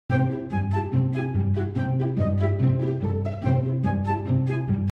Hi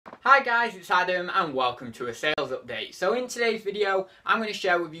guys, it's Adam and welcome to a sales update. So in today's video, I'm going to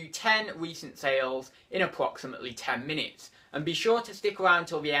share with you 10 recent sales in approximately 10 minutes. And be sure to stick around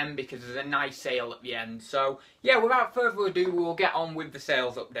till the end because there's a nice sale at the end. So yeah, without further ado, we'll get on with the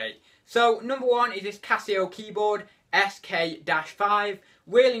sales update. So number one is this Casio keyboard SK-5.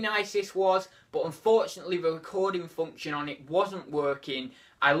 Really nice this was, but unfortunately the recording function on it wasn't working.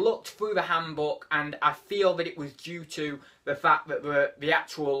 I looked through the handbook and I feel that it was due to the fact that the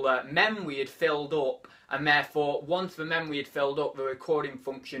actual memory had filled up, and therefore once the memory had filled up the recording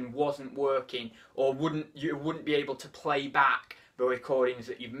function wasn't working, or you wouldn't be able to play back the recordings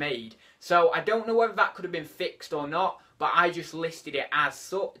that you've made. So I don't know whether that could have been fixed or not, but I just listed it as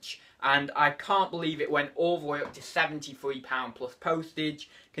such, and I can't believe it went all the way up to £73 plus postage.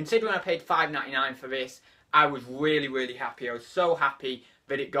 Considering I paid £5.99 for this, I was really happy. I was so happy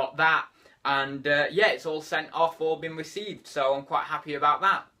that it got that, and yeah, it's all sent off, all been received, so I'm quite happy about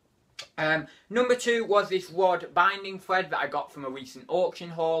that. Number two was this rod binding thread that I got from a recent auction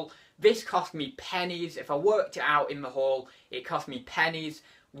haul. This cost me pennies. If I worked it out in the haul, it cost me pennies.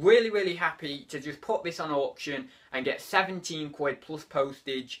 Really happy to just put this on auction and get 17 quid plus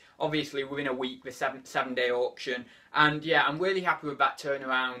postage, obviously within a week, the seven day auction. And yeah, I'm really happy with that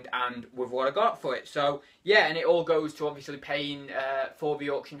turnaround and with what I got for it. So yeah, and it all goes to obviously paying for the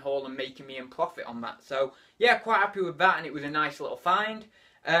auction haul and making me in profit on that. So yeah, quite happy with that, and it was a nice little find.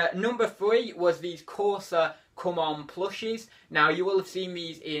 Number three was these Corsa Come On plushies. Now you will have seen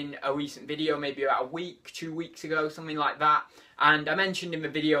these in a recent video, maybe about a week, 2 weeks ago, something like that. And I mentioned in the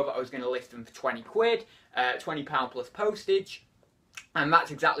video that I was going to list them for 20 quid, £20 plus postage. And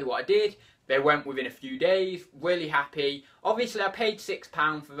that's exactly what I did. They went within a few days, really happy. Obviously I paid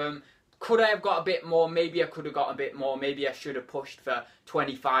 £6 for them. Could I have got a bit more? Maybe I could have got a bit more. Maybe I should have pushed for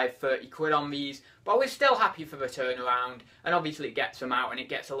 25, 30 quid on these. But we're still happy for the turnaround. And obviously it gets them out and it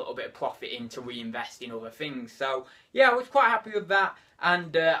gets a little bit of profit in to reinvest in other things. So yeah, I was quite happy with that.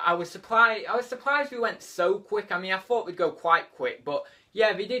 And I was surprised we went so quick. I mean, I thought we'd go quite quick. But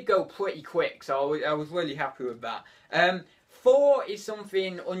yeah, they did go pretty quick. So I was really happy with that. Four is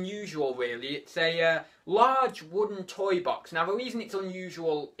something unusual, really. It's a large wooden toy box. Now, the reason it's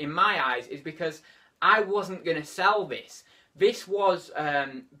unusual in my eyes is because I wasn't going to sell this. This was,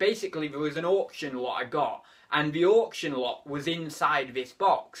 basically, there was an auction lot I got, and the auction lot was inside this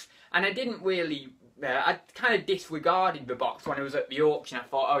box. And I didn't really, I kind of disregarded the box when I was at the auction. I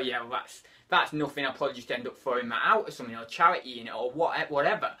thought, oh yeah, well, that's nothing. I'll probably just end up throwing that out or something, or charity in it, or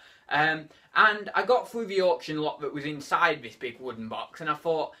whatever. And I got through the auction lot that was inside this big wooden box, and I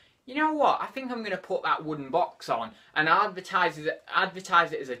thought, you know what, I think I'm going to put that wooden box on and advertise it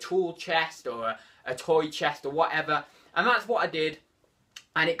as a tool chest or a toy chest or whatever. And that's what I did,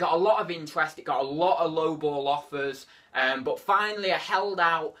 and it got a lot of interest, it got a lot of lowball offers, but finally I held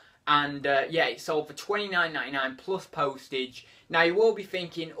out, and yeah, it sold for £29.99 plus postage. Now you will be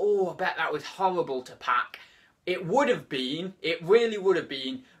thinking, oh, I bet that was horrible to pack. It would have been, it really would have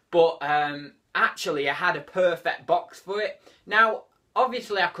been, but actually I had a perfect box for it. Now,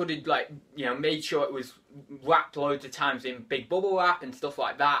 obviously I could have, like, you know, made sure it was wrapped loads of times in big bubble wrap and stuff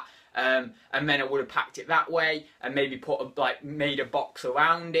like that, and then I would have packed it that way and maybe made a box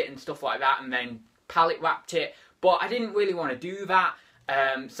around it and stuff like that, and then pallet wrapped it. But I didn't really want to do that,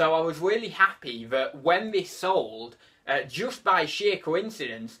 so I was really happy that when this sold, just by sheer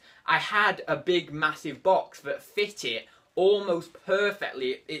coincidence, I had a big massive box that fit it almost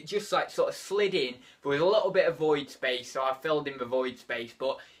perfectly. It just like sort of slid in. There was a little bit of void space, so I filled in the void space,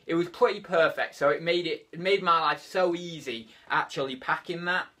 but it was pretty perfect. So it made my life so easy actually packing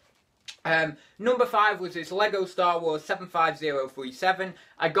that. Number five was this Lego Star Wars 75037.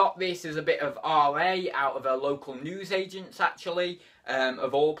 I got this as a bit of RA out of a local newsagents, actually,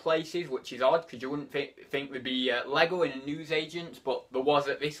 of all places, which is odd because you wouldn't think there'd be Lego in a newsagents, but there was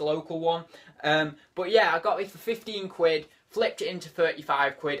at this local one. But yeah, I got this for 15 quid, flipped it into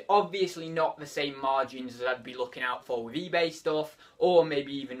 35 quid. Obviously not the same margins as I'd be looking out for with eBay stuff, or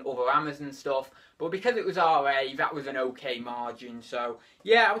maybe even other Amazon stuff. But because it was RA, that was an okay margin. So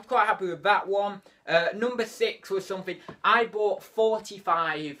yeah, I was quite happy with that one. Number six was something, I bought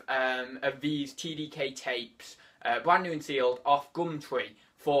 45 of these TDK tapes, brand new and sealed, off Gumtree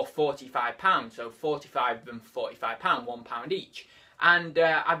for £45. So 45 of them for £45, £1 each. And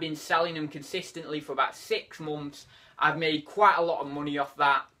I've been selling them consistently for about 6 months. I've made quite a lot of money off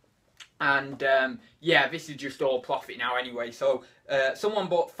that. And yeah, this is just all profit now anyway. So someone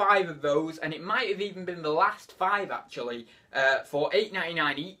bought 5 of those, and it might have even been the last 5 actually, for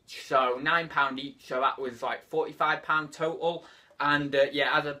 £8.99 each, so £9 each. So that was like £45 total. And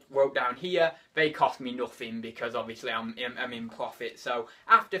yeah, as I wrote down here, they cost me nothing because obviously I'm in profit. So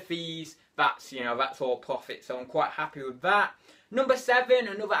after fees, that's, you know, that's all profit. So I'm quite happy with that. Number 7,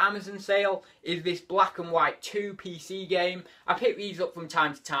 another Amazon sale, is this Black and White 2 PC game. I pick these up from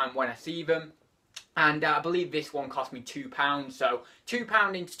time to time when I see them. And I believe this one cost me £2, so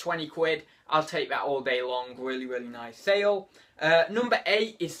 £2 into 20 quid, I'll take that all day long. Really, really nice sale. Number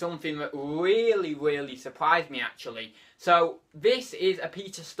 8 is something that really surprised me actually. So this is a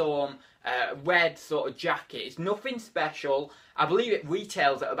Peter Storm red sort of jacket. It's nothing special. I believe it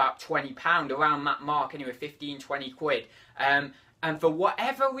retails at about £20, around that mark anyway, 15-20 quid. And for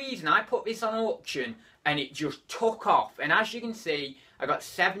whatever reason, I put this on auction and it just took off. And as you can see, I got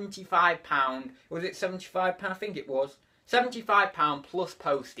 £75. Was it £75? I think it was. £75 plus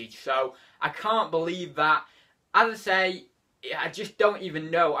postage. So I can't believe that. As I say, I just don't even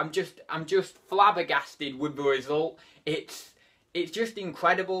know. I'm just flabbergasted with the result. It's just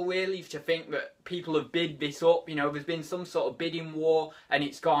incredible, really, to think that people have bid this up. You know, there's been some sort of bidding war, and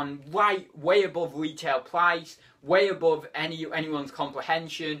it's gone way above retail price, way above anyone's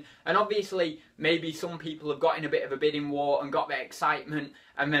comprehension. And obviously, maybe some people have got in a bit of a bidding war and got their excitement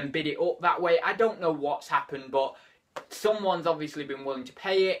and then bid it up that way. I don't know what's happened, but someone's obviously been willing to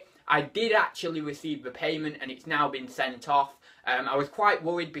pay it. I did actually receive the payment, and it's now been sent off. I was quite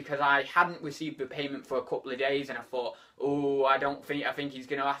worried because I hadn't received the payment for a couple of days, and I thought, oh, I think he's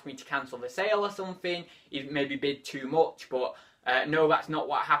going to ask me to cancel the sale or something. He's maybe bid too much, but no, that's not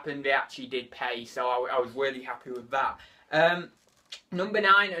what happened. They actually did pay, so I was really happy with that. Number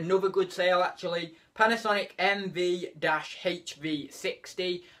 9, another good sale actually. Panasonic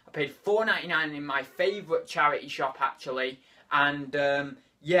MV-HV60. I paid £4.99 in my favourite charity shop actually, and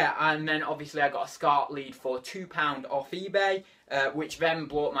yeah, and then obviously I got a SCART lead for £2 off eBay, which then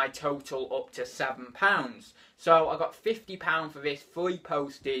brought my total up to £7. So I got £50 for this, free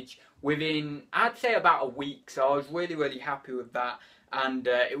postage, within, I'd say, about a week. So I was really happy with that, and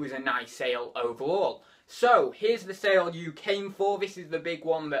it was a nice sale overall. So here's the sale you came for. This is the big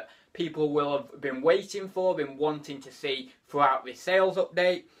one that people will have been waiting for, been wanting to see throughout this sales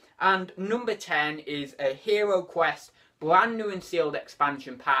update. And number 10 is a Hero Quest brand new and sealed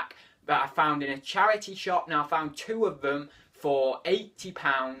expansion pack that I found in a charity shop. Now I found 2 of them for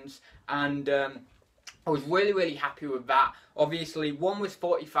 £80, and I was really happy with that. Obviously one was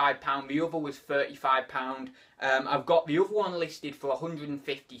 £45, the other was £35. I've got the other one listed for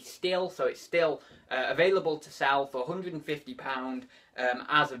 £150 still, so it's still available to sell for £150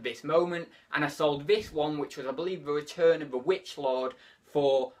 as of this moment. And I sold this one, which was I believe the Return of the Witch Lord,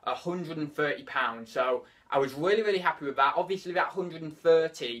 for £130. So I was really happy with that. Obviously that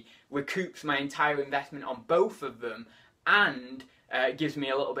 130 recoups my entire investment on both of them, and gives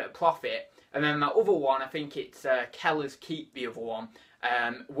me a little bit of profit. And then my other one, I think it's Keller's Keep, the other one,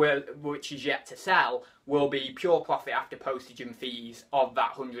 which is yet to sell, will be pure profit after postage and fees of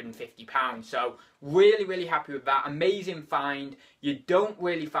that £150. So really happy with that. Amazing find. You don't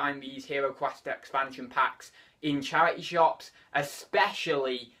really find these Hero Quest expansion packs in charity shops,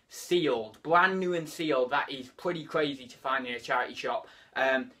 especially sealed, brand new and sealed. That is pretty crazy to find in a charity shop.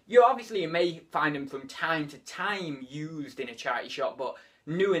 You may find them from time to time used in a charity shop, but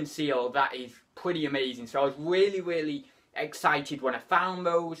new and sealed, that is pretty amazing. So I was really excited when I found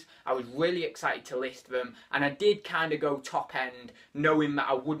those. I was really excited to list them, and I did kind of go top end knowing that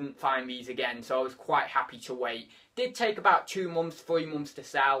I wouldn't find these again, so I was quite happy to wait. Did take about 2 months, 3 months to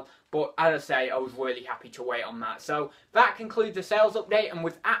sell, but as I say, I was really happy to wait on that. So that concludes the sales update, and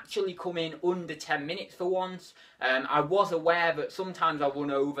we've actually come in under 10 minutes for once. I was aware that sometimes I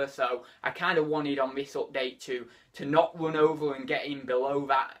run over, so I kind of wanted on this update to not run over and get in below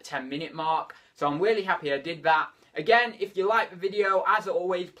that 10-minute mark. So I'm really happy I did that. Again, if you like the video, as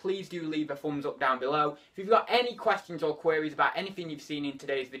always, please do leave a thumbs up down below. If you've got any questions or queries about anything you've seen in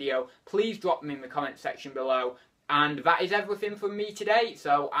today's video, please drop them in the comment section below. And that is everything from me today,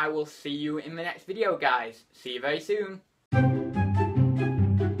 so I will see you in the next video, guys. See you very soon.